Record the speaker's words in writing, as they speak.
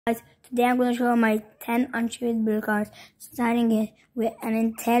Guys, today I'm going to show my 10 untradeable cards, starting it with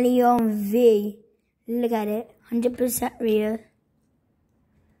an Inteleon V. Look at it, 100% real.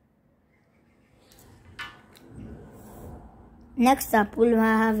 Next up, we'll be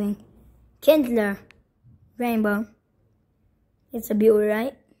having Kindler Rainbow. It's a beauty,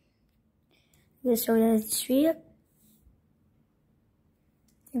 right? Let's show that it's real.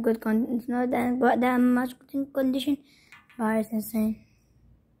 It's not that much good condition, but it's insane.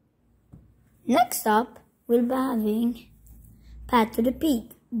 Next up, we'll be having Path to the Peak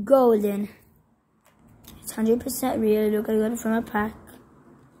Golden. It's 100% real. Look, I got it from a pack.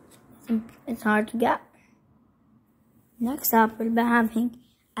 It's hard to get. Next up, we'll be having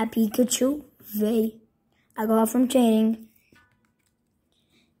a Pikachu V. I got it from trading.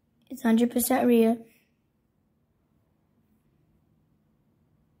 It's 100% real.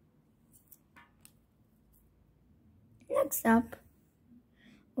 Next up,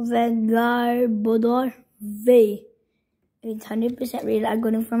 Garbodor V. It's 100% real. I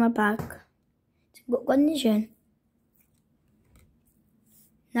got it from a pack. It's good condition.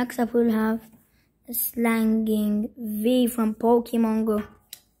 Next up, we'll have a Slanging V from Pokemon Go.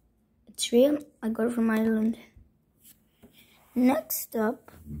 It's real. I got it from Ireland. Next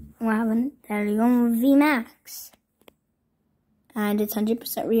up, we'll have an Inteleon V Max. And it's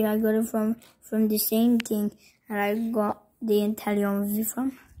 100% real. I got it from the same thing that I got the Inteleon V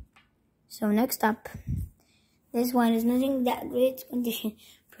from. So next up, this one is nothing that great condition.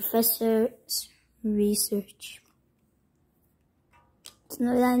 Professor's Research. It's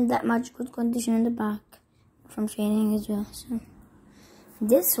not that much good condition in the back from trading as well. So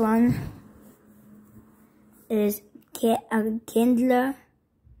this one is a Candela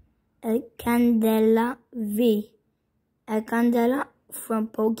V. A Candela from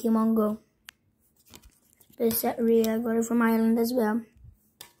Pokemon Go. It's real. I got it from Ireland as well.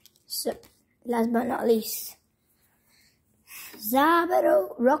 So last but not least,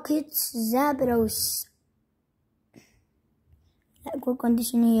 Rockets Zapdos. That good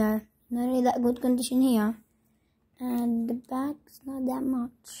condition here. Not really that good condition here. And the back's not that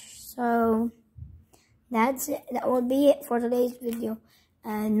much. So that's it. That will be it for today's video.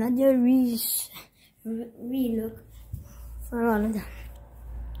 Another relook for all of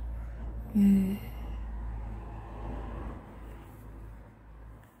them.